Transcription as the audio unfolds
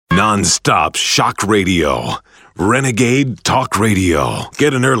Non-stop shock radio. Renegade Talk Radio.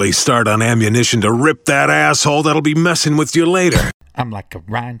 Get an early start on ammunition to rip that asshole that'll be messing with you later. I'm like a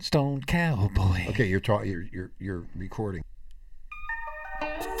rhinestone cowboy. Okay, you're recording.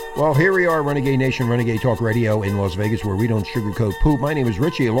 Well, here we are, Renegade Nation, Renegade Talk Radio in Las Vegas, where we don't sugarcoat poop. My name is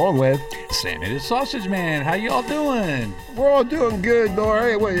Richie, along with Sammy the Sausage Man. How y'all doing? We're all doing good,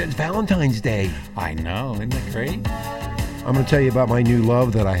 Laura. It's Valentine's Day. I know, isn't that great? I'm going to tell you about my new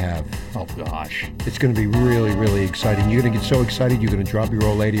love that I have. Oh, gosh. It's going to be really, really exciting. You're going to get so excited, you're going to drop your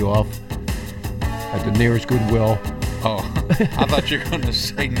old lady off at the nearest Goodwill. Oh, I thought you were going to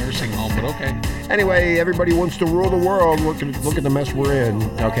say nursing home, but okay. Anyway, everybody wants to rule the world. Look at the mess we're in.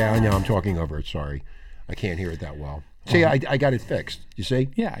 Okay, I know I'm talking over it. Sorry. I can't hear it that well. See, I got it fixed. You see?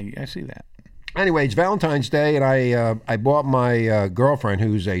 Yeah, I see that. Anyway, it's Valentine's Day, and I bought my girlfriend,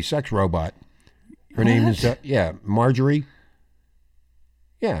 who's a sex robot. Her name is, Marjorie.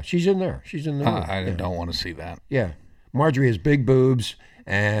 Yeah, she's in there. She's in there. I don't want to see that. Yeah. Marjorie has big boobs.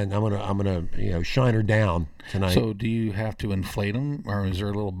 And I'm gonna shine her down tonight. So do you have to inflate them, or is there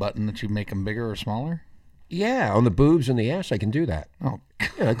a little button that you make them bigger or smaller? Yeah, on the boobs and the ass, I can do that. Oh,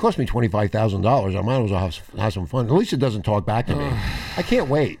 yeah, it cost me $25,000. I might as well have some fun. At least it doesn't talk back to me. I can't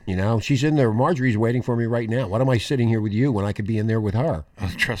wait. She's in there. Marjorie's waiting for me right now. What am I sitting here with you when I could be in there with her?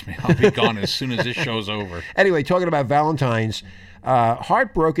 Trust me, I'll be gone as soon as this show's over. Anyway, talking about Valentine's,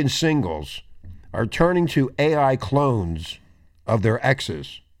 heartbroken singles are turning to AI clones of their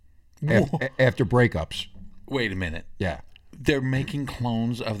exes after breakups. Wait a minute. Yeah. They're making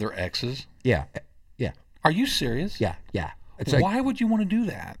clones of their exes? Yeah. Are you serious? Yeah. It's Why would you want to do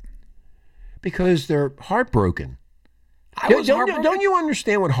that? Because they're heartbroken. Heartbroken? Don't you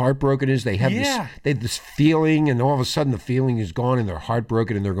understand what heartbroken is? They have this feeling, and all of a sudden the feeling is gone, and they're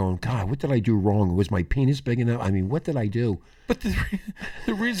heartbroken, and they're going, God, what did I do wrong? Was my penis big enough? I mean, what did I do? But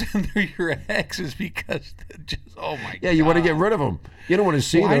the reason they're your ex is because oh my God. Yeah, you want to get rid of them. You don't want to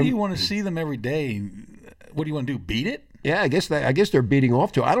see them. Why do you want to see them every day? What do you want to do? Beat it? Yeah, I guess they're beating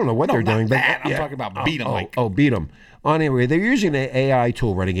off to. I don't know what they're doing, but I'm talking about beat them. Beat them. Anyway, they're using the AI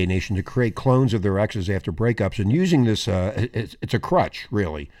tool, Renegade Nation, to create clones of their exes after breakups, and using this, it's a crutch,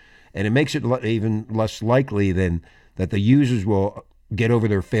 really, and it makes it even less likely than that the users will get over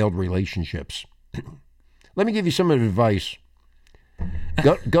their failed relationships. Let me give you some advice.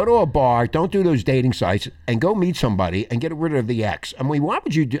 Go to a bar, don't do those dating sites, and go meet somebody and get rid of the ex. I mean, why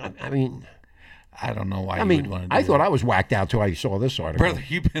would you do? I mean, I don't know why you would want to do I thought I was whacked out till I saw this article. Brother,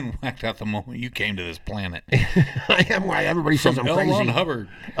 you've been whacked out the moment you came to this planet. I am why everybody says I'm crazy.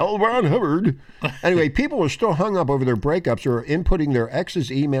 L. Ron Hubbard. Anyway, people are still hung up over their breakups or are inputting their exes'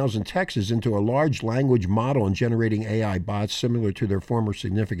 emails and texts into a large language model and generating AI bots similar to their former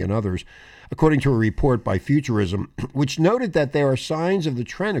significant others, according to a report by Futurism, which noted that there are signs of the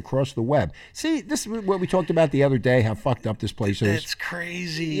trend across the web. See, this is what we talked about the other day, how fucked up this place is. It's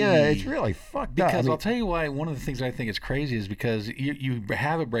crazy. Yeah, it's really fucked up. Because I'll tell you why, one of the things I think is crazy is because you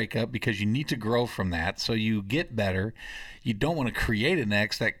have a breakup because you need to grow from that, so you get better. You don't want to create an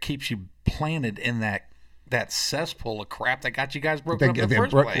ex that keeps you planted in that cesspool of crap that got you guys broken up in the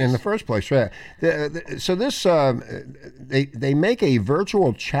first place. In the first place, right. So this, they make a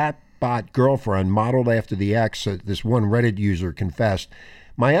virtual chatbot girlfriend modeled after the ex. This one Reddit user confessed,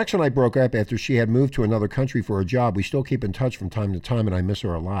 my ex and I broke up after she had moved to another country for a job. We still keep in touch from time to time, and I miss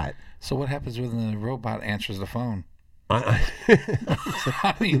her a lot. So what happens when the robot answers the phone?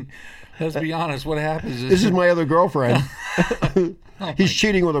 I mean, let's be honest. What happens is... This is my other girlfriend. He's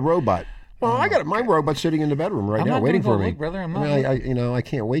cheating with a robot. Well, I got my robot sitting in the bedroom right now waiting for me. Look, brother, I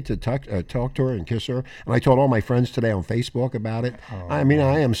can't wait to talk to her and kiss her. And I told all my friends today on Facebook about it. I mean,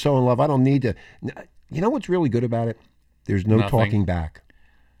 I am so in love. I don't need to... You know what's really good about it? There's no talking back.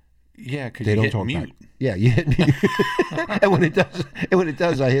 Yeah, because you hit mute. Back. Yeah, you hit mute. and when it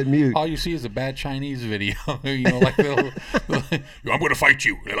does, I hit mute. All you see is a bad Chinese video. Like I'm going to fight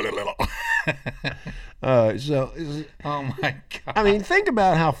you. Oh my God! I mean, think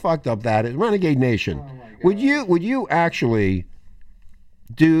about how fucked up that is. Renegade Nation, would you actually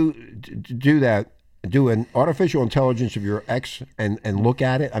do that? Do an artificial intelligence of your ex and look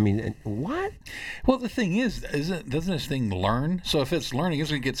at it? I mean, what? Well, the thing is, doesn't this thing learn? So if it's learning, it's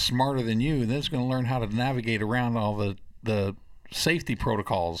going to get smarter than you, and then it's going to learn how to navigate around all the safety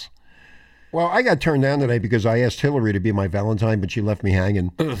protocols. Well, I got turned down today because I asked Hillary to be my Valentine, but she left me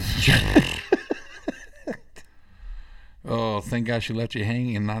hanging. Oh, thank God she left you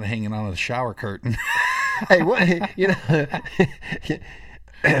hanging and not hanging on a shower curtain. Hey, what?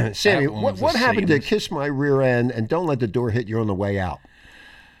 Sammy, what happened to kiss my rear end and don't let the door hit you on the way out?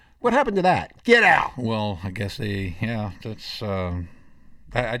 What happened to that? Get out. Well, I guess that's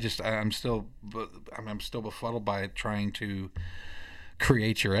I'm still befuddled by trying to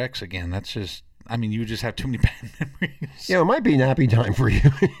create your ex again. That's just, I mean, you just have too many bad memories. It might be nappy time for you.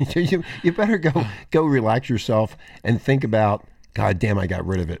 You better go relax yourself and think about, God damn, I got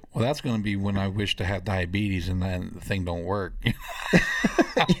rid of it. Well, that's going to be when I wish to have diabetes and then the thing don't work.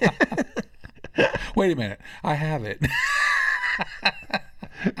 Wait a minute, I have it.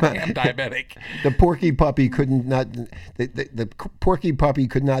 I am diabetic. The porky puppy the porky puppy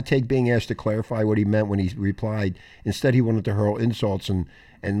could not take being asked to clarify what he meant when he replied. Instead, he wanted to hurl insults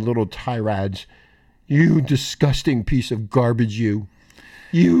and little tirades. You disgusting piece of garbage, you.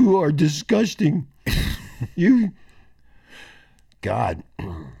 You are disgusting. You. God.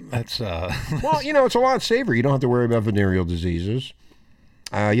 That's Well, it's a lot safer. You don't have to worry about venereal diseases.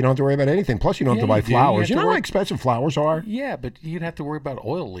 You don't have to worry about anything. Plus, you don't have to buy flowers. You know how expensive flowers are? Yeah, but you'd have to worry about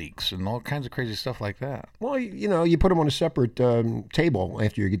oil leaks and all kinds of crazy stuff like that. Well, you put them on a separate table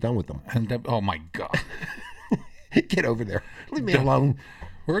after you get done with them. And oh my God. Get over there. Leave me alone.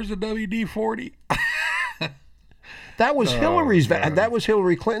 Where's the WD-40? That was that was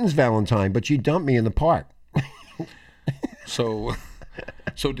Hillary Clinton's Valentine, but she dumped me in the park. So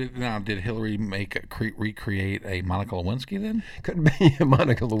did Hillary recreate a Monica Lewinsky then? Couldn't be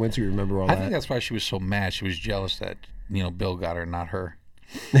Monica Lewinsky. Remember all that? I think that's why she was so mad. She was jealous that Bill got her, not her.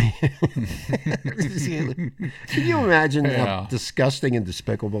 Can you imagine how disgusting and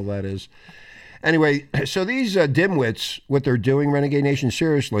despicable that is? Anyway, so these dimwits, what they're doing, Renegade Nation,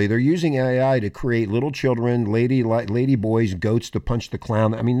 seriously, they're using AI to create little children, lady boys, goats to punch the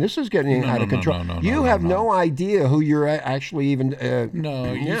clown. I mean, this is getting out of control. You have no idea who you're actually even.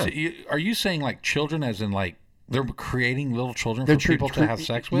 Are you saying like children, as in like they're creating little children for people to have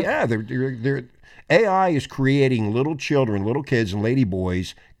sex with? Yeah, they're AI is creating little children, little kids, and lady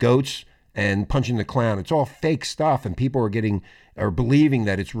boys, goats, and punching the clown. It's all fake stuff, and people are believing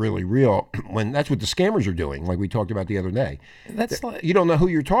that it's really real, when that's what the scammers are doing, like we talked about the other day. You don't know who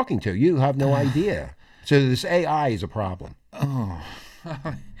you're talking to. You have no idea. So this AI is a problem. Oh,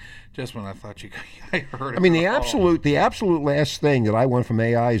 just when I thought I heard it. I mean, the absolute last thing that I want from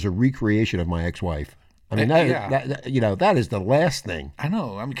AI is a recreation of my ex-wife. I mean, that is the last thing. I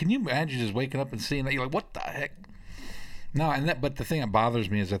know. I mean, can you imagine just waking up and seeing that? You're like, what the heck? No, but the thing that bothers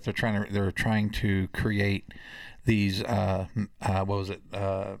me is that they're trying to create these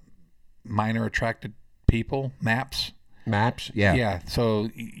minor attracted people maps. Yeah. So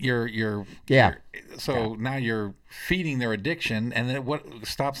now you're feeding their addiction, and then what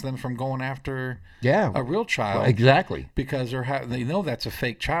stops them from going after a real child? Well, exactly, because they know that's a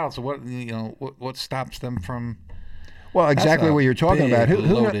fake child. So what stops them from? Well, exactly what you're talking about.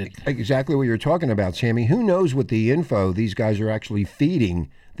 Exactly what you're talking about, Sammy. Who knows what the info these guys are actually feeding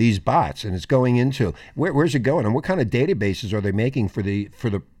these bots, and it's going into where's it going, and what kind of databases are they making for the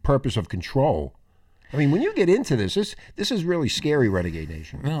purpose of control? I mean, when you get into this is really scary, Renegade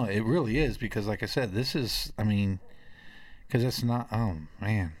Nation. No, it really is, because like I said, because it's not. Oh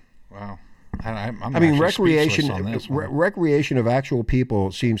man, wow. I mean, recreation of actual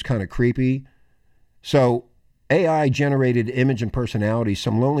people seems kind of creepy. So AI-generated image and personality,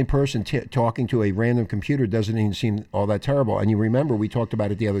 some lonely person talking to a random computer doesn't even seem all that terrible. And you remember we talked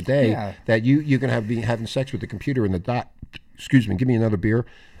about it the other day, that you can be having sex with the computer in the dot. Excuse me, give me another beer.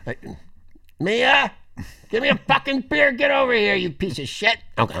 Mia, give me a fucking beer. Get over here, you piece of shit.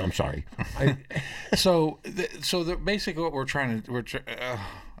 Okay, I'm sorry. So basically what we're trying to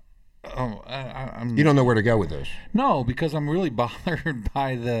you don't know where to go with this. No, because I'm really bothered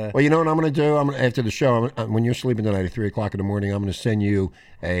by the. Well, you know what I'm going to do? After the show, when you're sleeping tonight at 3:00 in the morning, I'm going to send you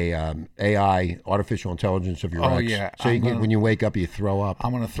a AI, artificial intelligence of your ex. Yeah. So when you wake up, you throw up.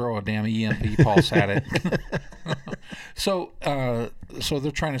 I'm going to throw a damn EMP pulse at it. So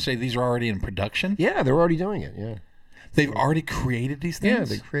they're trying to say these are already in production? Yeah, they're already doing it. Yeah. They've already created these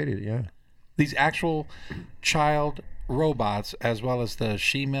things? Yeah, they created it. Yeah. These actual child robots, as well as the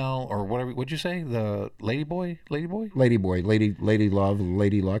she-male, or whatever, what'd you say? The lady love,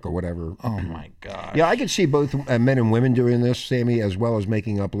 lady luck, or whatever. Oh my God. Yeah, I could see both men and women doing this, Sammy, as well as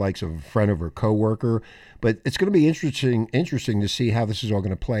making up likes of a friend of her coworker. But it's going to be interesting to see how this is all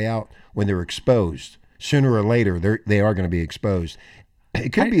going to play out when they're exposed. Sooner or later, they are going to be exposed.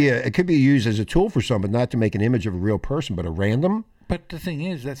 It could be used as a tool for some, but not to make an image of a real person, but a random. But the thing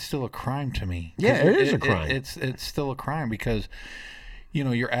is, that's still a crime to me. Yeah, it is a crime. It's still a crime because,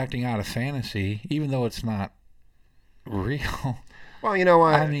 you're acting out of fantasy, even though it's not real. Well, you know,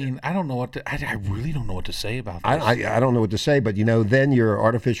 I mean, I don't know what to. I really don't know what to say about this. I don't know what to say, but you know, then your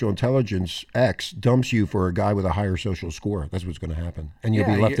artificial intelligence X dumps you for a guy with a higher social score. That's what's going to happen, and you'll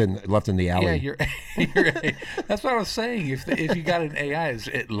be left in the alley. Yeah, you're that's what I was saying. If you got an AI,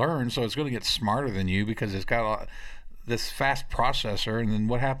 it learns, so it's going to get smarter than you because it's got this fast processor. And then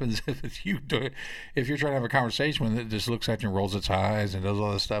what happens if you do it? If you're trying to have a conversation with it, just looks at you and rolls its eyes and does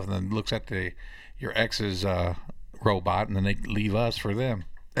all this stuff, and then looks at your ex's robot, and then they leave us for them.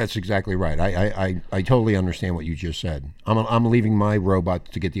 That's exactly right. I totally understand what you just said. I'm leaving my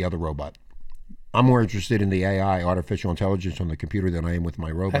robot to get the other robot. I'm more interested in the AI, artificial intelligence, on the computer than I am with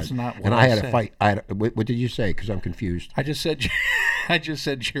my robot. That's not what and I had said. a fight. What did you say? Because I'm confused. I just said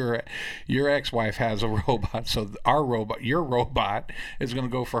your ex-wife has a robot, so your robot is going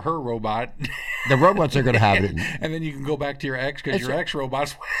to go for her robot. The robots are going to have it, and then you can go back to your ex because your ex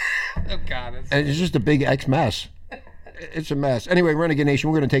robot's. Oh God! And it's just a big X mess. It's a mess. Anyway, Renegade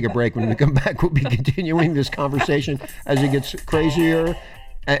Nation, we're going to take a break. When we come back, we'll be continuing this conversation as it gets crazier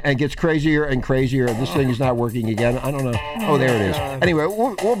and gets crazier and crazier. This thing is not working again. I don't know. Oh, there it is. Anyway,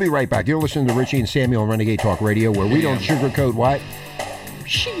 we'll be right back. You're listening to Richie and Sammy on Renegade Talk Radio, where we don't sugarcoat what?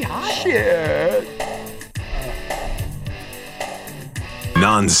 Shit.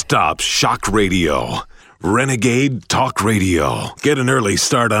 Non-stop shock radio. Renegade Talk Radio. Get an early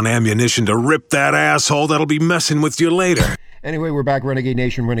start on ammunition to rip that asshole that'll be messing with you later. Anyway, we're back, Renegade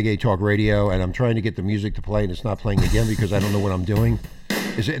Nation, Renegade Talk Radio, and I'm trying to get the music to play, and it's not playing again because I don't know what I'm doing.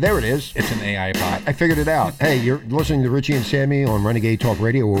 There it is. It's an AI bot. I figured it out. Hey, you're listening to Richie and Sammy on Renegade Talk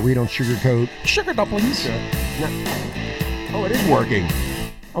Radio, where we don't sugarcoat. Sugar dumplings. Oh, it is working.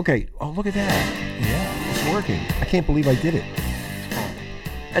 Okay. Oh, look at that. Yeah. It's working. I can't believe I did it.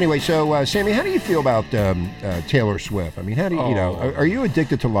 Anyway, so Sammy, how do you feel about Taylor Swift? I mean, how do you, are you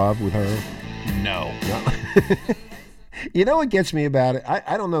addicted to love with her? No. You know what gets me about it?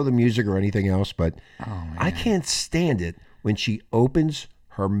 I don't know the music or anything else, but I can't stand it when she opens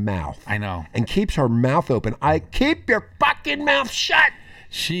her mouth. I know. And keeps her mouth open. Keep your fucking mouth shut.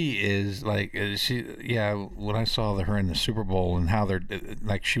 She is like, when I saw her in the Super Bowl and how they're,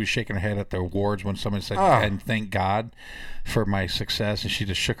 like, she was shaking her head at the awards when someone said, and thank God for my success, and she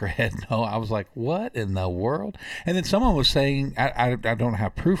just shook her head no. I was like, what in the world? And then someone was saying, I don't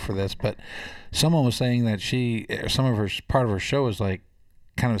have proof for this, but someone was saying that part of her show is like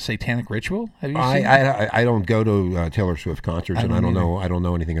kind of a satanic ritual. Have you seen I don't go to Taylor Swift concerts, and I don't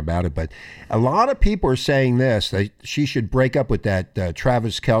know anything about it. But a lot of people are saying this, that she should break up with that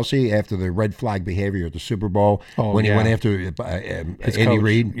Travis Kelce after the red flag behavior at the Super Bowl when he went after Andy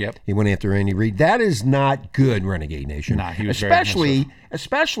Reid. Yep. He went after Andy Reid. That is not good, Renegade Nation. Nah, he was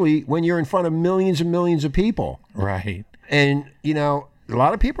especially when you're in front of millions and millions of people. Right. And a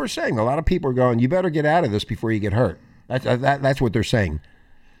lot of people are going, you better get out of this before you get hurt. That's what they're saying.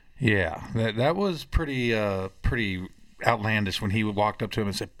 Yeah, that was pretty outlandish when he walked up to him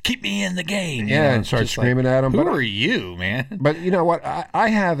and said, "Keep me in the game." And started screaming at him. Who are you, man? But you know what? I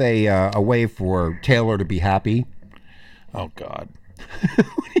have a way for Taylor to be happy. Oh God.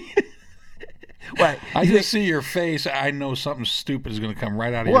 What? I just see your face. I know something stupid is going to come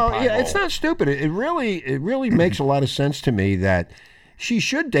right out of your pie Well, yeah, it's not stupid. It really makes a lot of sense to me that she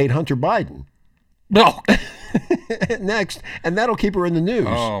should date Hunter Biden. No. Next, and that'll keep her in the news.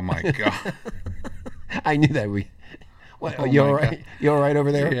 Oh my God! I knew that you all right? You all right over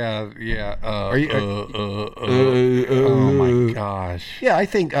there? Yeah. Are you? Oh my gosh! Yeah, I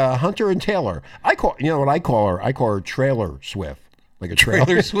think Hunter and Taylor. I call her? I call her Trailer Swift, like a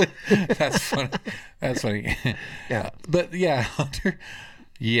trailer. Swift. That's funny. That's funny. Yeah, but yeah, Hunter.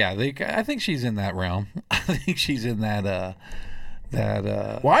 Yeah, I think she's in that realm. I think she's in that.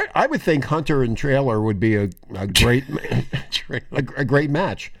 Well, I would think Hunter and Trailer would be a great a great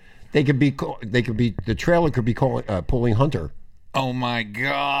match. The Trailer could be pulling Hunter. Oh my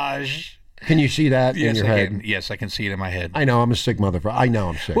gosh! Can you see that in your head? Yes, I can see it in my head. I know I'm a sick motherfucker. I know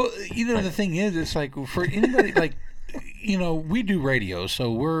I'm sick. Well, the thing is, it's like for anybody like. We do radio, so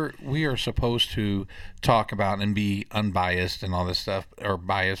we are supposed to talk about and be unbiased and all this stuff, or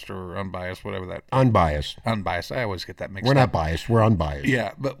biased or unbiased, whatever that. Unbiased. I always get that mixed up. We're not biased. We're unbiased.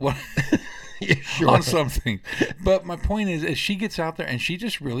 Yeah, but what? Yeah, sure. On something. But my point is she gets out there and she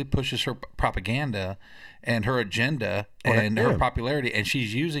just really pushes her propaganda and her agenda and her popularity, and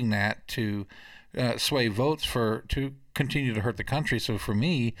she's using that to sway votes to continue to hurt the country. So for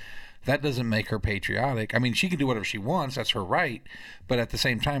me, that doesn't make her patriotic. I mean, she can do whatever she wants. That's her right. But at the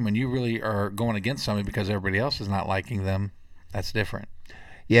same time, when you really are going against somebody because everybody else is not liking them, that's different.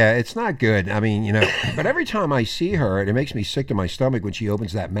 Yeah, it's not good. I mean, but every time I see her, it makes me sick to my stomach when she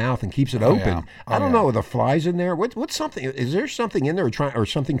opens that mouth and keeps it open. Yeah. I don't know, are the flies in there? What's something? Is there something in there or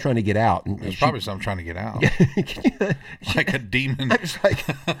something trying to get out? And There's probably something trying to get out. Like a demon. I was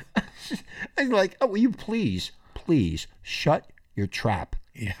like, oh, will you please shut your trap?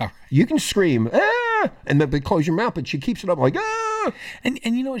 Yeah. Right. You can scream, and then close your mouth, but she keeps it up like, And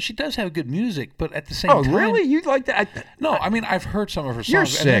you know what? She does have good music, but at the same time. Oh, really? You like that? No, I mean, I've heard some of her songs. You're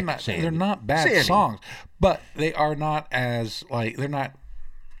sick, and they're not bad songs, but they are not they're not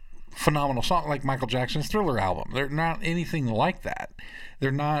phenomenal songs like Michael Jackson's Thriller album. They're not anything like that.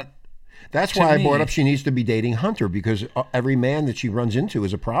 They're not. That's why I brought up she needs to be dating Hunter, because every man that she runs into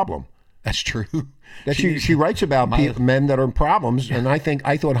is a problem. That's true. That she writes about men that are problems, and I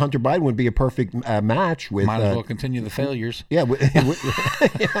thought Hunter Biden would be a perfect match with. Might as well continue the failures. Yeah,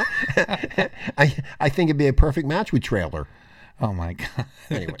 I think it'd be a perfect match with Trailer. Oh my God!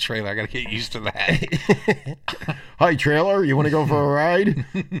 Anyway. Trailer, I got to get used to that. Hi, Trailer, you want to go for a ride?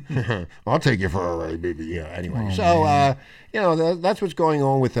 I'll take you for a ride, baby. Yeah. Anyway, that's what's going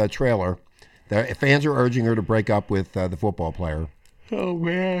on with Trailer. The fans are urging her to break up with the football player. Oh,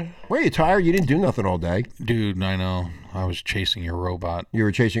 man. Were you tired? You didn't do nothing all day. Dude, I know. I was chasing your robot. You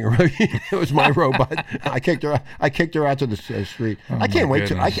were chasing a robot. It was my robot. I kicked her out to the street. Oh, I can't wait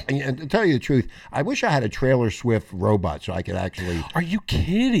to tell you the truth. I wish I had a Trailer Swift robot so I could actually. Are you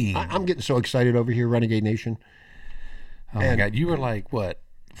kidding? I'm getting so excited over here, Renegade Nation. Oh, my God. You were like, what,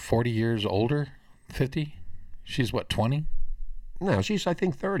 40 years older? 50? She's what, 20? No, she's, I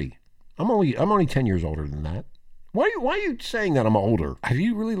think, 30. I'm only 10 years older than that. Why are you saying that I'm older? Have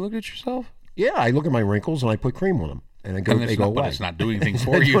you really looked at yourself? Yeah, I look at my wrinkles and I put cream on them, and they go away. But it's not doing anything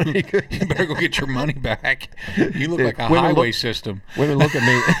for you. You better go get your money back. You look like a highway system. Women look at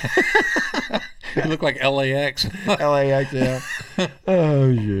me. You look like LAX. LAX, yeah.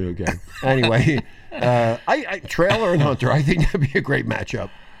 Oh, shit, okay. Anyway, Trailer and Hunter, I think that'd be a great matchup.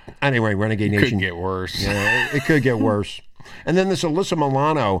 Anyway, Renegade Nation. It could get worse. Yeah, it could get worse. And then this Alyssa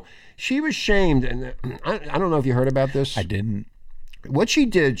Milano, she was shamed, and I don't know if you heard about this. I didn't. What she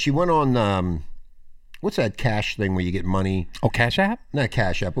did, she went on, what's that cash thing where you get money? Oh, Cash App? Not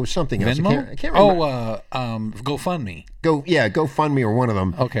Cash App. It was something else. Venmo? I can't remember. GoFundMe. GoFundMe or one of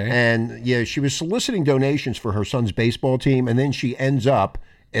them. Okay. And, yeah, she was soliciting donations for her son's baseball team, and then she ends up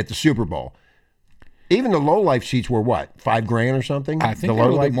at the Super Bowl. Even the low-life seats were what, $5,000 or something? I think a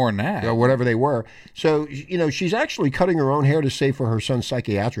little bit more than that. Or whatever they were. So, she's actually cutting her own hair to save for her son's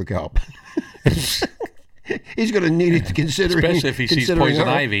psychiatric help. He's going to need it, especially if he sees poison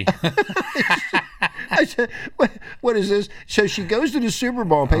ivy. I said, what is this? So she goes to the Super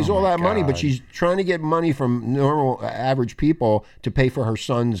Bowl and pays all that money, but she's trying to get money from normal, average people to pay for her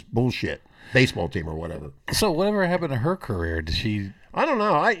son's bullshit baseball team or whatever. So whatever happened to her career? Did she... I don't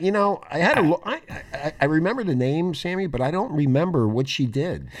know. I had a look. I remember the name, Sammy, but I don't remember what she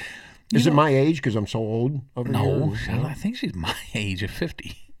did. Is it my age because I'm so old over here? No, I think she's my age of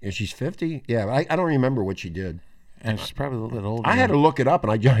 50. Yeah, she's 50? Yeah, I don't remember what she did. And she's probably a little bit older. I had to look it up,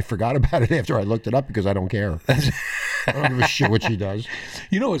 and I forgot about it after I looked it up because I don't care. I don't give a shit what she does.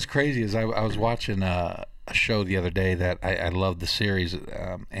 You know what's crazy is I was watching a show the other day that I loved the series,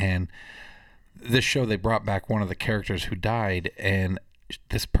 and this show, they brought back one of the characters who died, and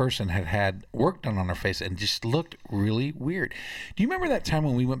this person had work done on her face and just looked really weird. Do you remember that time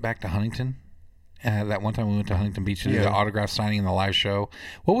when we went back to Huntington? That one time we went to Huntington Beach to do the autograph signing in the live show?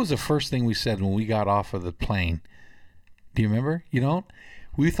 What was the first thing we said when we got off of the plane? Do you remember? You don't?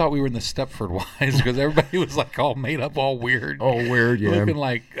 We thought we were in the Stepford Wives because everybody was like all made up, all weird. All weird, yeah. Looking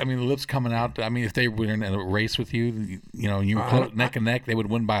like, the lips coming out. If they were in a race with you, you were neck and neck, they would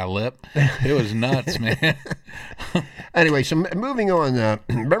win by a lip. It was nuts, man. Anyway, so moving on.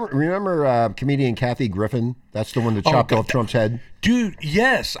 Remember comedian Kathy Griffin? That's the one that chopped off Trump's head? Dude,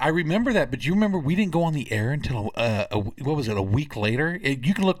 yes, I remember that. But you remember we didn't go on the air until, a week later?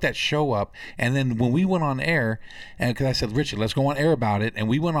 You can look that show up. And then when we went on air, and because I said, Richie, let's go on air about it. And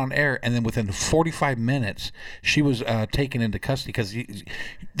we went on air, and then within 45 minutes, she was taken into custody because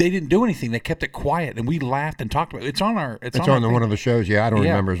they didn't do anything. They kept it quiet, and we laughed and talked about it. It's on our... It's on one of the shows. Yeah, I don't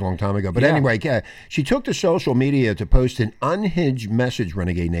remember. It was a long time ago. But anyway, she took to social media to post an unhinged message,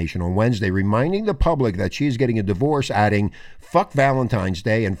 Renegade Nation, on Wednesday, reminding the public that she is getting a divorce, adding, fuck Valentine's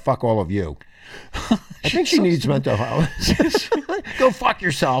Day and fuck all of you. I think she needs mental health. Go fuck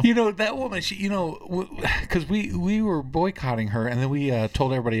yourself. That woman, because we were boycotting her, and then we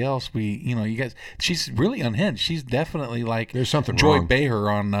told everybody else, you guys, she's really unhinged. She's definitely like there's something Joy wrong. Behar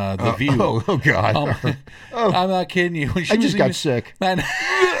on The View. Oh God. I'm not kidding you. I just got sick. Man.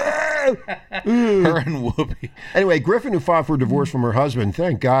 Her and Whoopi. Anyway, Griffin, who fought for divorce from her husband,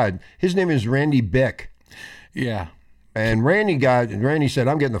 thank God, his name is Randy Bick. Yeah. And Randy said,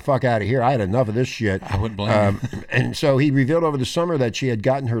 I'm getting the fuck out of here. I had enough of this shit. I wouldn't blame him. And so he revealed over the summer that she had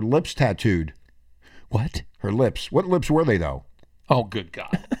gotten her lips tattooed. What? Her lips. What lips were they, though? Oh, good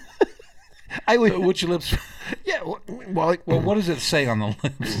God. Which lips? Yeah, well, what does it say on the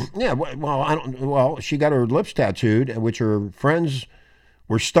lips? Yeah, well, I don't. Well, she got her lips tattooed, which her friends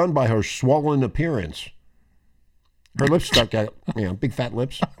were stunned by her swollen appearance. Her lips stuck out, big fat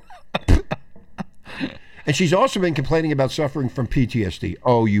lips. And she's also been complaining about suffering from PTSD.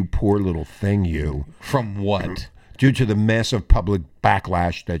 Oh, you poor little thing, you. From what? Due to the massive public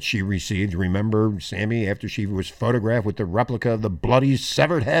backlash that she received. Remember, Sammy, after she was photographed with the replica of the bloody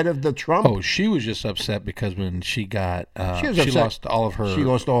severed head of the Trump? Oh, she was just upset because when she got, she lost all of her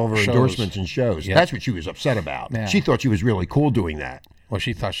shows. Endorsements and shows. Yep. That's what she was upset about. Yeah. She thought she was really cool doing that. Well,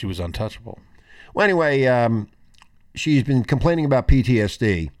 she thought she was untouchable. Well, anyway, she's been complaining about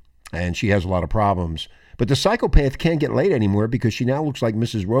PTSD, and she has a lot of problems. But the psychopath can't get laid anymore because she now looks like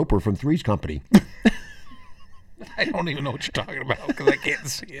Mrs. Roper from Three's Company. I don't even know what you're talking about because I can't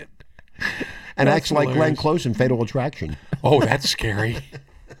see it. And acts like Glenn Close in Fatal Attraction. Oh, that's scary.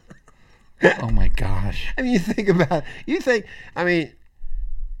 Oh, my gosh. I mean,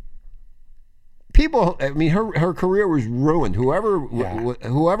 people, her career was ruined.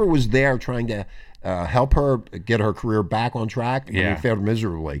 Whoever was there trying to help her get her career back on track, failed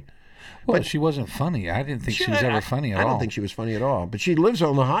miserably. Well, but she wasn't funny. I didn't think she was ever funny at all. I don't think she was funny at all. But she lives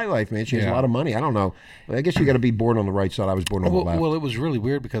on the high life, man. She has a lot of money. I don't know. I guess you got to be born on the right side. I was born on the left. Well, it was really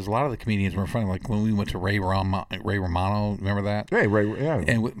weird because a lot of the comedians were funny. Like when we went to Ray Romano, remember that? Ray, yeah.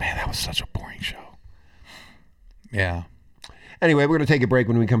 And man, that was such a boring show. Yeah. Anyway, we're going to take a break.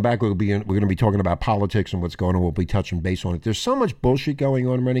 When we come back, we're going to be talking about politics and what's going on. We'll be touching base on it. There's so much bullshit going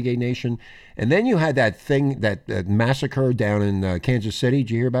on in Renegade Nation. And then you had that thing, that massacre down in Kansas City. Did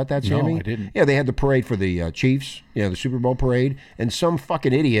you hear about that, Sammy? No, I didn't. Yeah, they had the parade for the Chiefs, the Super Bowl parade. And some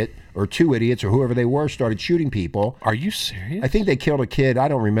fucking idiot, or two idiots, or whoever they were, started shooting people. Are you serious? I think they killed a kid. I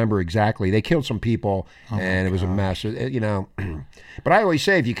don't remember exactly. They killed some people, and it was a mess. But I always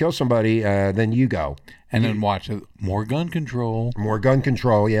say, if you kill somebody, then you go. And then watch more gun control. More gun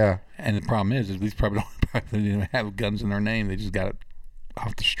control, yeah. And the problem is these probably don't even have guns in their name. They just got it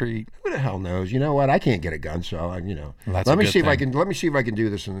off the street. Who the hell knows? You know what? I can't get a gun, so Well, let me see if I can. Let me see if I can do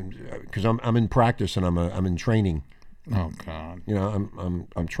this, because I'm in practice and I'm in training. Oh God.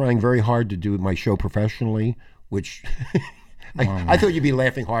 I'm trying very hard to do my show professionally, which I thought you'd be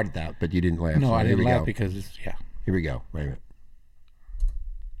laughing hard at that, but you didn't laugh. No, so I didn't laugh because it's Here we go. Wait a minute.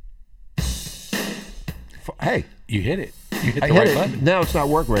 Hey, you hit it. You hit the right button. Now it's not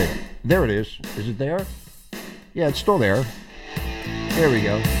working right. There it is. Is it there? Yeah, it's still there. There we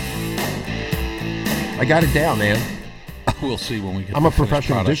go. I got it down, man. We'll see when we get. I'm a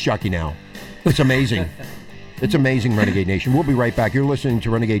professional disc jockey now. It's amazing. It's amazing, Renegade Nation. We'll be right back. You're listening to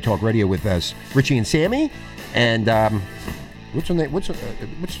Renegade Talk Radio with us, Richie and Sammy. And what's her name? What's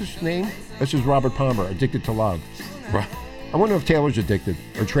his name? This is Robert Palmer, Addicted to Love. Right. I wonder if Taylor's addicted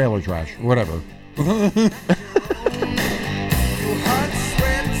or trailer trash, whatever.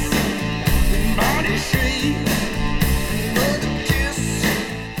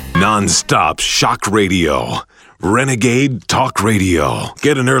 Non-stop shock radio. Renegade Talk Radio.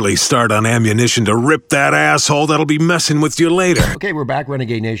 Get an early start on ammunition to rip that asshole that'll be messing with you later. Okay, we're back.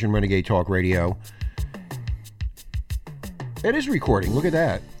 Renegade Nation, Renegade Talk Radio. It is recording. Look at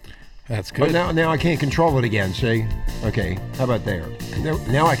that. That's good. But now I can't control it again, see? Okay, how about there?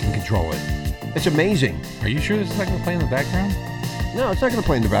 Now I can control it. It's amazing. Are you sure this is not going to play in the background? No, it's not going to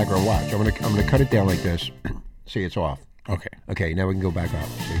play in the background. Watch. I'm going to cut it down like this. See, it's off. Okay. Okay, now we can go back up.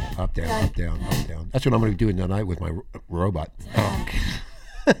 See, up, down, up, down, up, down. That's what I'm going to do tonight with my robot. Oh,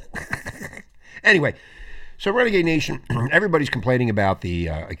 okay. Anyway, so Renegade Nation, everybody's complaining about the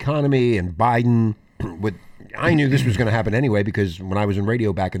economy and Biden. I knew this was going to happen anyway because when I was in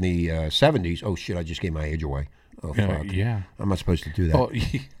radio back in the 70s, oh shit, I just gave my age away. Oh fuck. Yeah. I'm not supposed to do that. Oh,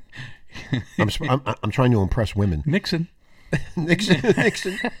 I'm trying to impress women. Nixon.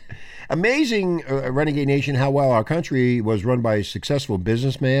 Nixon. Amazing, Renegade Nation, how well our country was run by a successful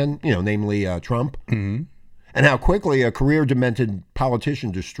businessman, namely Trump, and how quickly a career-demented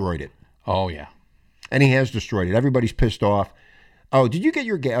politician destroyed it. Oh, yeah. And he has destroyed it. Everybody's pissed off. Oh, did you get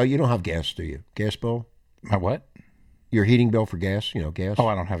your gas? Oh, you don't have gas, do you? Gas bill? My what? Your heating bill for gas, gas? Oh,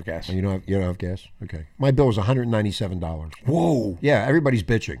 I don't have gas. Oh, you don't have gas? Okay. My bill is $197. Whoa. Yeah, everybody's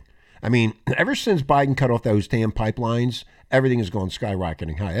bitching. I mean, ever since Biden cut off those damn pipelines, everything has gone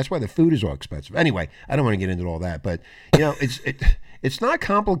skyrocketing high. That's why the food is all expensive. Anyway, I don't want to get into all that, but it's not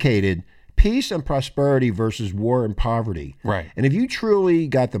complicated. Peace and prosperity versus war and poverty. Right. And if you truly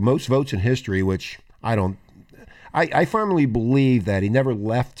got the most votes in history, which I don't, I firmly believe that he never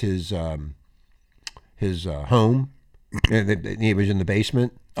left his home. And he was in the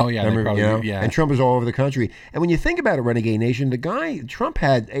basement. Oh, yeah. Remember, Probably, yeah. And Trump was all over the country. And when you think about it, Renegade Nation, Trump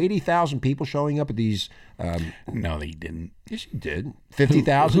had 80,000 people showing up at these. No, he didn't. Yes, he did.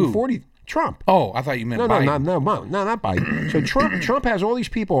 50,000, 40. Trump. Oh, I thought you meant Biden. No, not Biden. So Trump has all these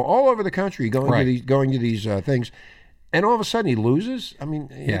people all over the country going to these things. And all of a sudden he loses. I mean,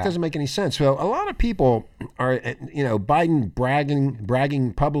 it doesn't make any sense. So a lot of people are, Biden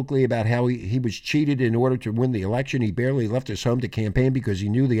bragging publicly about how he was cheated in order to win the election. He barely left his home to campaign because he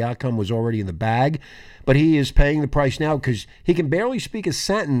knew the outcome was already in the bag. But he is paying the price now because he can barely speak a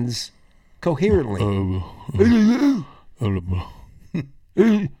sentence coherently. Where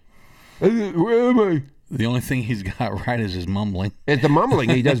am I? The only thing he's got right is his mumbling. It's the mumbling.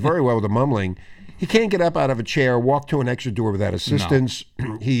 He does very well with the mumbling. He can't get up out of a chair, walk to an exit door without assistance.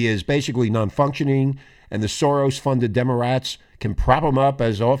 No. He is basically non-functioning, and the Soros-funded Democrats can prop him up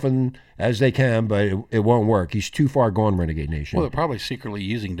as often as they can, but it won't work. He's too far gone, Renegade Nation. Well, they're probably secretly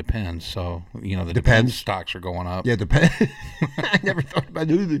using Depends, so, the Depends stocks are going up. Yeah, Depends. I never thought about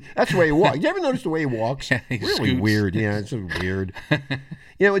it. That's the way he walks. You ever notice the way he walks? Yeah, really scoots. Weird. Yeah, it's weird.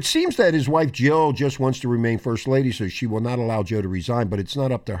 It seems that his wife Jill just wants to remain first lady, so she will not allow Joe to resign, but it's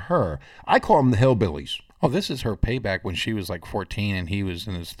not up to her. I call them the hillbillies. Oh, this is her payback when she was like 14 and he was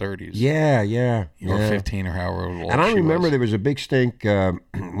in his 30s. Yeah. Or 15 or however old And I remember there was a big stink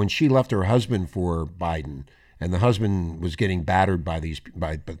when she left her husband for Biden, and the husband was getting battered by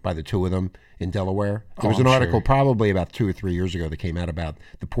the two of them in Delaware. There was an article probably about 2 or 3 years ago that came out about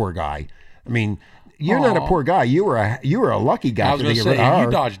the poor guy. I mean, you're not a poor guy. You were a lucky guy. I was going to say,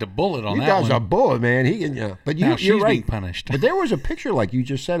 you dodged a bullet on that one. You dodged a bullet, man. But you're right. Being punished. But there was a picture, like you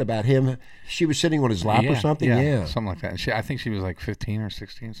just said, about him. She was sitting on his lap or something. Yeah, something like that. I think she was like 15 or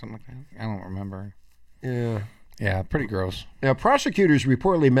 16, something like that. I don't remember. Yeah. Yeah, pretty gross. Now, prosecutors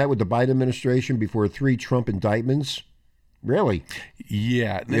reportedly met with the Biden administration before 3 Trump indictments. Really?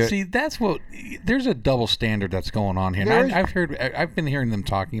 Yeah. See, that's there's a double standard that's going on here. And I've been hearing them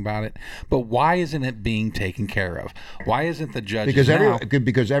talking about it, but why isn't it being taken care of? Why isn't the judge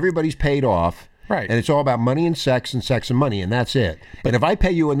because everybody's paid off. Right. And it's all about money and sex and money, and that's it. But if I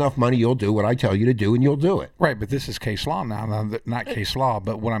pay you enough money, you'll do what I tell you to do, and you'll do it. Right, but this is case law now. Not case law,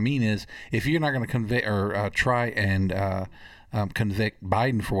 but what I mean is if you're not going to convict or try and convict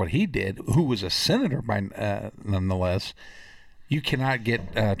Biden for what he did, who was a senator nonetheless, you cannot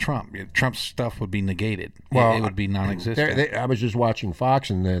get Trump. Trump's stuff would be negated. Well, it would be non-existent. I was just watching Fox,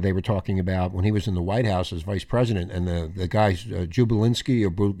 and they were talking about when he was in the White House as vice president, and the guy,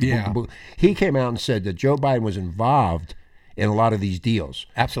 Jubilinski, he came out and said that Joe Biden was involved in a lot of these deals.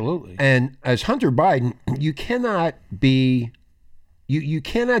 Absolutely. And as Hunter Biden, you cannot be... You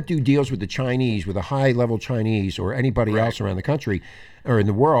cannot do deals with the Chinese, with a high-level Chinese or anybody else around the country or in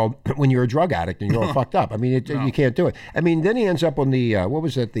the world when you're a drug addict and you're all fucked up. I mean, you can't do it. I mean, then he ends up on the,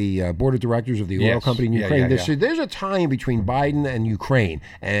 the board of directors of the oil company in Ukraine. There's a tie-in between Biden and Ukraine.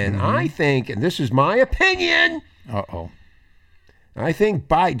 And I think, and this is my opinion, I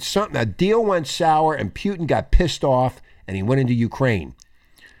think a deal went sour and Putin got pissed off and he went into Ukraine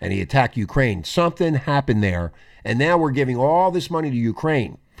and he attacked Ukraine. Something happened there. And now we're giving all this money to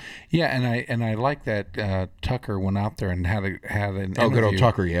Ukraine. Yeah, and I like that Tucker went out there and had an interview. Oh, good old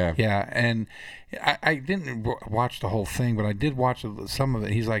Tucker, yeah. Yeah, and I didn't watch the whole thing, but I did watch some of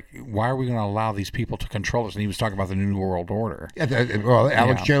it. He's like, why are we going to allow these people to control us? And he was talking about the New World Order. Well,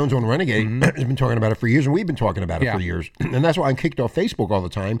 Alex Jones on Renegade has been talking about it for years, and we've been talking about it for years. And that's why I'm kicked off Facebook all the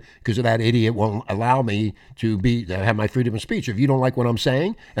time, because that idiot won't allow me to have my freedom of speech. If you don't like what I'm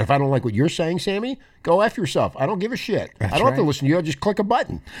saying, and if I don't like what you're saying, Sammy, go F yourself. I don't give a shit. I don't have to listen to you. I'll just click a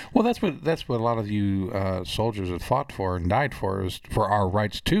button. Well, that's what a lot of you soldiers have fought for and died for, is for our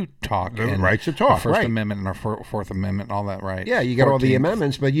rights to talk. Rights to talk, our First Amendment and our Fourth Amendment and all that, right? Yeah, you got 14th. All the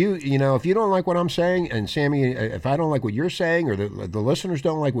amendments, but you know, if you don't like what I'm saying, and Sammy, if I don't like what you're saying, or the listeners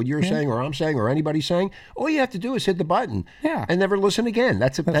don't like what you're saying, or I'm saying, or anybody's saying, all you have to do is hit the button, and never listen again.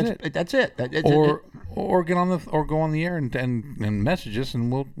 That's it. Or go on the air and message us,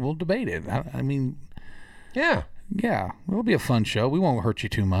 and we'll debate it. I mean, yeah. Yeah, it'll be a fun show. We won't hurt you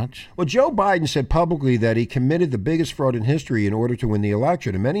too much. Well, Joe Biden said publicly that he committed the biggest fraud in history in order to win the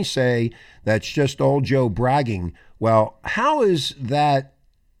election. And many say that's just old Joe bragging. Well, how is that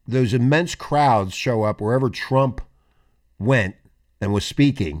those immense crowds show up wherever Trump went and was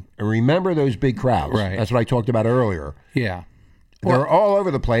speaking? And remember those big crowds. Right. That's what I talked about earlier. Yeah. They're all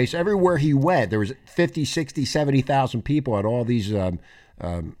over the place. Everywhere he went, there was 50, 60, 70,000 people at all these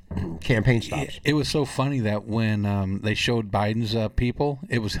campaign stops. It was so funny that when they showed Biden's people,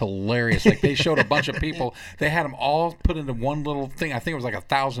 it was hilarious. Like they showed a bunch of people. They had them all put into one little thing. I think it was like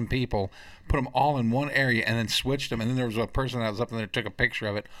 1,000 people. Put them all in one area and then switched them. And then there was a person that was up in there took a picture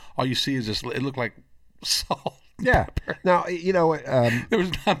of it. All you see is this. It looked like salt. Yeah. Now, there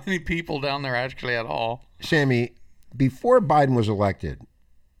was not many people down there actually at all. Sammy, before Biden was elected,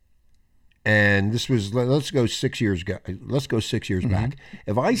 and this was, let's go 6 years back.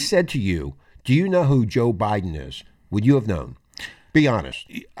 If I said to you, do you know who Joe Biden is? Would you have known? Be honest.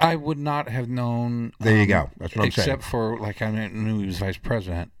 I would not have known. There you go. That's what I'm saying. Except for, like, I knew he was vice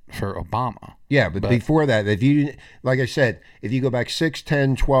president for Obama. Yeah, but before that, if you, like I said, if you go back 6,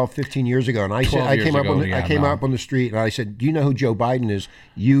 10, 12, 15 years ago, and I came up on the street and I said, do you know who Joe Biden is?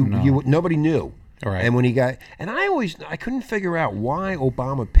 Nobody knew. All right. And when I couldn't figure out why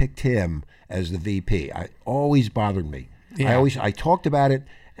Obama picked him as the VP. It always bothered me. Yeah. I talked about it,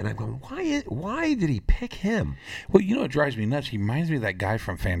 and I'm going, why did he pick him? Well, it drives me nuts. He reminds me of that guy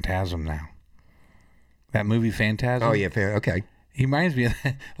from Phantasm now. That movie Phantasm. Oh, yeah, okay. He reminds me of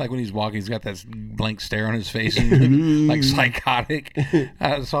that, like when he's walking, he's got that blank stare on his face, and like psychotic.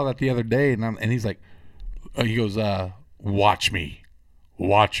 I saw that the other day, and he's like, he goes, watch me.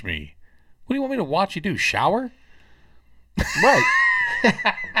 What do you want me to watch you do? Shower? Right.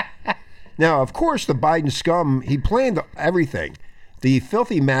 Now, of course, the Biden scum, he planned everything. The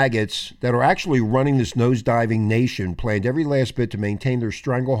filthy maggots that are actually running this nosediving nation planned every last bit to maintain their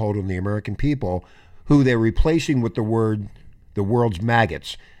stranglehold on the American people, who they're replacing with the world's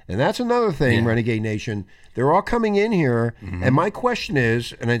maggots. And that's another thing, Renegade Nation. They're all coming in here, and my question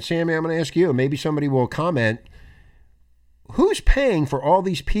is, and then Sammy, I'm going to ask you, and maybe somebody will comment, who's paying for all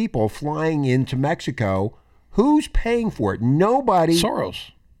these people flying into Mexico? Who's paying for it? Nobody.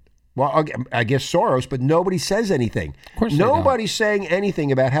 Soros. Well, I guess Soros, but nobody says anything. Of course nobody's saying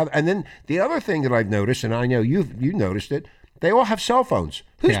anything about how. And then the other thing that I've noticed, and I know you noticed it, they all have cell phones.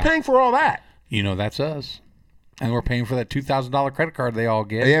 Who's paying for all that? That's us, and we're paying for that $2,000 credit card they all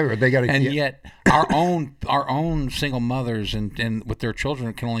get. Yeah, they got. And yet our own single mothers and with their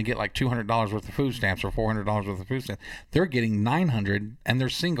children can only get like $200 worth of food stamps or $400 worth of food stamps. They're getting $900, and they're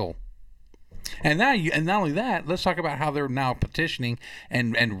single. And now, and not only that, let's talk about how they're now petitioning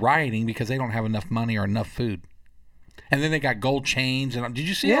and rioting because they don't have enough money or enough food. And then they got gold chains. And did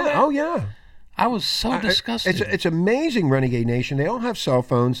you see all that? Oh, yeah. I was so disgusted. It's amazing, Renegade Nation. They all have cell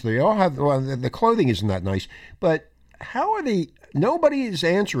phones. They all have, well, the clothing isn't that nice. But how are they, nobody is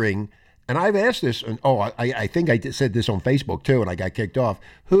answering, and I've asked this, and I think I said this on Facebook too, and I got kicked off.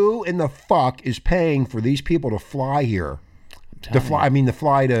 Who in the fuck is paying for these people to fly here? To fly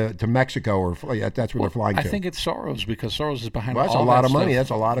to Mexico, or that's where they're flying to. I think it's Soros, because Soros is behind all that. That's a lot of money.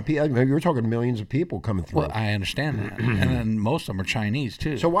 That's a lot of people. You're talking millions of people coming through. Well, I understand that. And then most of them are Chinese,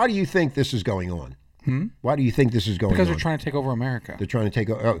 too. So why do you think this is going on? Why do you think this is going on? Because they're trying to take over America. They're trying to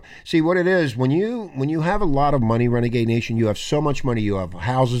take over. See, what it is, when you have a lot of money, Renegade Nation, you have so much money. You have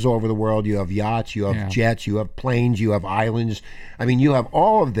houses all over the world. You have yachts. You have jets. You have planes. You have islands. I mean, you have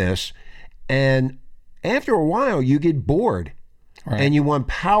all of this. And after a while, you get bored. Right. And you want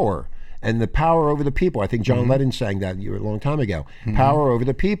power, and the power over the people. I think John Lennon sang that a long time ago. Power over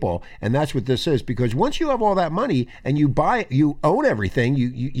the people, and that's what this is. Because once you have all that money and you own everything,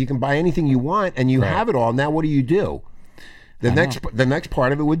 you can buy anything you want, and you have it all. Now, what do? The next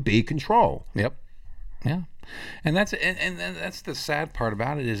part of it would be control. Yep. Yeah. And that's the sad part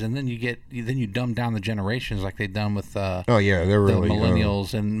about it is, and then you dumb down the generations like they've done with they're really the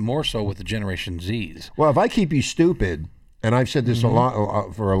millennials, and more so with the Generation Zs. Well, if I keep you stupid. And I've said this a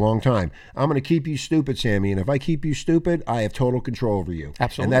lot for a long time. I'm going to keep you stupid, Sammy. And if I keep you stupid, I have total control over you.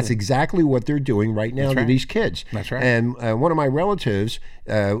 Absolutely. And that's exactly what they're doing right now to these kids. That's right. And one of my relatives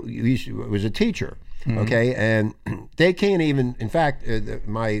was a teacher. Okay, and they can't even. In fact,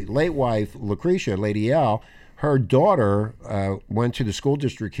 my late wife, Lucretia, Lady L, her daughter went to the school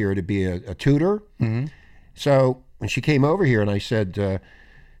district here to be a tutor. So when she came over here, and I said,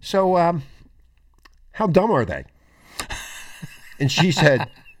 how dumb are they? And she said,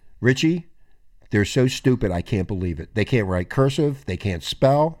 Richie, they're so stupid, I can't believe it. They can't write cursive, they can't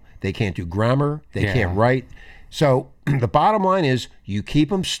spell, they can't do grammar, they can't write. So the bottom line is you keep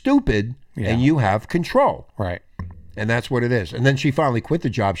them stupid and you have control. Right. And that's what it is. And then she finally quit the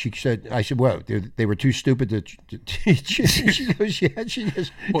job. I said, well, they were too stupid to teach. She goes,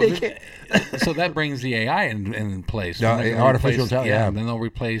 so that brings the AI in place. No, artificial intelligence. Yeah, and then they'll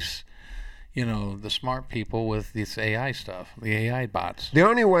replace the smart people with this AI stuff, the AI bots. The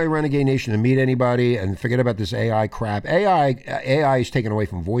only way, Renegade Nation, to meet anybody and forget about this AI crap. AI is taken away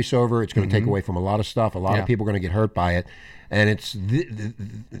from voiceover. It's going to take away from a lot of stuff. A lot of people are going to get hurt by it. And it's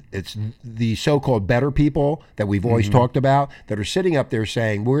the so-called better people that we've always talked about that are sitting up there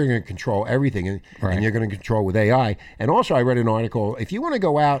saying, we're going to control everything, and you're going to control with AI. And also, I read an article, if you want to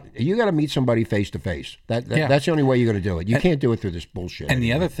go out, you got to meet somebody face-to-face. That's the only way you're going to do it. You can't do it through this bullshit. And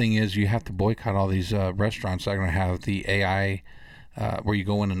the other thing is you have to boycott all these restaurants that are going to have the AI where you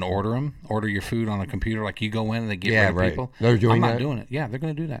go in and order your food on a computer. Like you go in and they get rid of people. They're doing I'm that? not doing it. Yeah, they're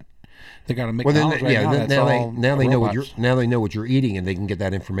going to do that. They got a now McDonald's they know what you're eating, and they can get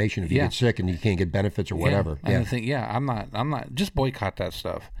that information if you get sick and you can't get benefits or whatever. And the thing, I'm not. Just boycott that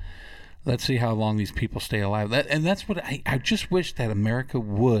stuff. Let's see how long these people stay alive. That's what I just wish that America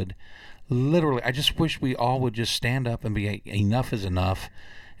would. Literally, I just wish we all would just stand up and be enough is enough.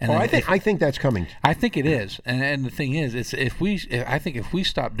 And I think that's coming. I think it is, and the thing is, if we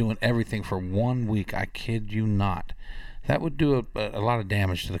stop doing everything for 1 week, I kid you not. That would do a lot of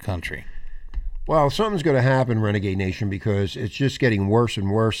damage to the country. Well, something's going to happen, Renegade Nation, because it's just getting worse and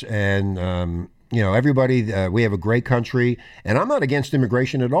worse. And, everybody, we have a great country. And I'm not against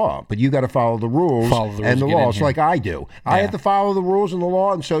immigration at all. But you got to follow the rules and the laws like I do. Yeah. I have to follow the rules and the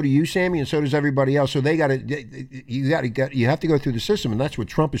law, and so do you, Sammy, and so does everybody else. So you have to go through the system, and that's what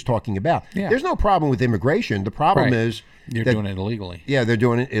Trump is talking about. Yeah. There's no problem with immigration. The problem is... You're doing it illegally. Yeah, they're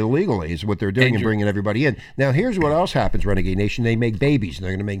doing it illegally is what they're doing and bringing everybody in. Now, here's what else happens, Renegade Nation. They make babies, and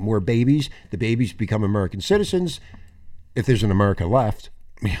they're going to make more babies. The babies become American citizens if there's an America left.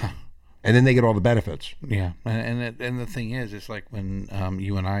 Yeah. And then they get all the benefits. Yeah. And the thing is, it's like when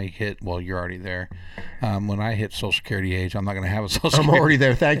you and I hit, well, you're already there. When I hit Social Security age, I'm not going to have a Social Security. I'm already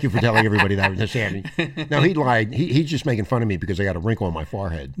there. Thank you for telling everybody that, Sammy. No, he lied. He's just making fun of me because I got a wrinkle on my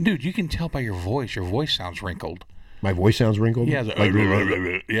forehead. Dude, you can tell by your voice. Your voice sounds wrinkled. My voice sounds wrinkled? Yeah.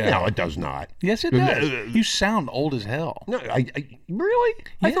 No, it does not. Yes, it does. You sound old as hell. No, really?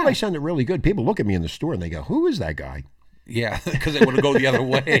 Yeah. I thought I sounded really good. People look at me in the store and they go, who is that guy? Yeah, because they want to go the other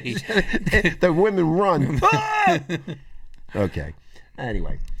way. The women run. Okay.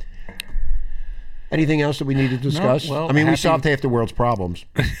 Anyway. Anything else that we need to discuss? No, well, we solved half the world's problems.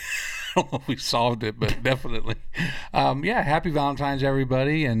 I don't know if we solved it, but definitely. Happy Valentine's,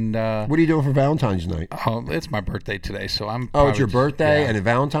 everybody. And what are you doing for Valentine's night? Oh, it's my birthday today, so I'm. Oh, it's your birthday and a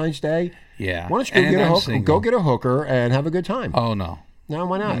Valentine's Day? Yeah. Why don't you go get a hooker and have a good time? Oh no. No,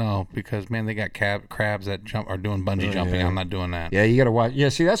 why not? No, because man, they got crabs that are doing bungee jumping. Yeah. I'm not doing that. Yeah, you got to watch. Yeah,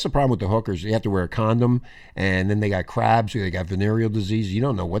 see, that's the problem with the hookers. You have to wear a condom, and then they got crabs. They got venereal disease. You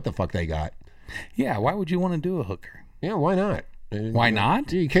don't know what the fuck they got. Yeah, why would you want to do a hooker? Yeah, why not? Why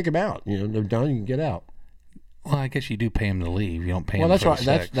not? You kick them out. They're done. You can get out. Well, I guess you do pay them to leave. You don't pay them for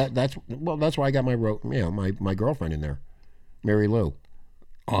sex. That's why I got my girlfriend in there, Mary Lou.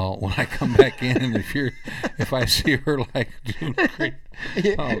 Well, when I come back in, if I see her like doing great,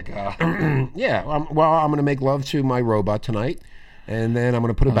 oh god. Yeah. I'm going to make love to my robot tonight, and then I'm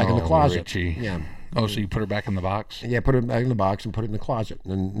going to put it back in the closet. Richie. Yeah. Oh, so you put her back in the box? Yeah, put it back in the box and put it in the closet.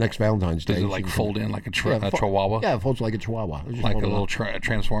 And next Valentine's Day. Does it like fold in like a chihuahua? Yeah, it folds like a chihuahua. Like a little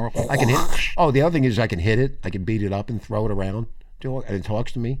transformer? I can hit. Oh, the other thing is I can hit it. I can beat it up and throw it around. And it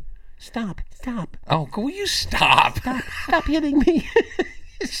talks to me. Stop. Oh, will you stop? Stop hitting me.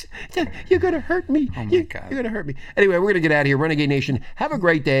 You're going to hurt me. Oh, my God. You're going to hurt me. Anyway, we're going to get out of here. Renegade Nation, have a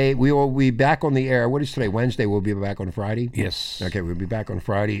great day. We will be back on the air. What is today? Wednesday. We'll be back on Friday? Yes. Okay, we'll be back on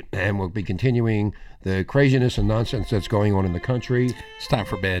Friday, and we'll be continuing the craziness and nonsense that's going on in the country. It's time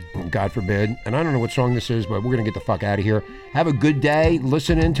for bed. God forbid. And I don't know what song this is, but we're going to get the fuck out of here. Have a good day.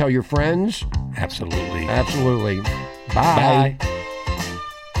 Listen in. Tell your friends. Absolutely. Bye.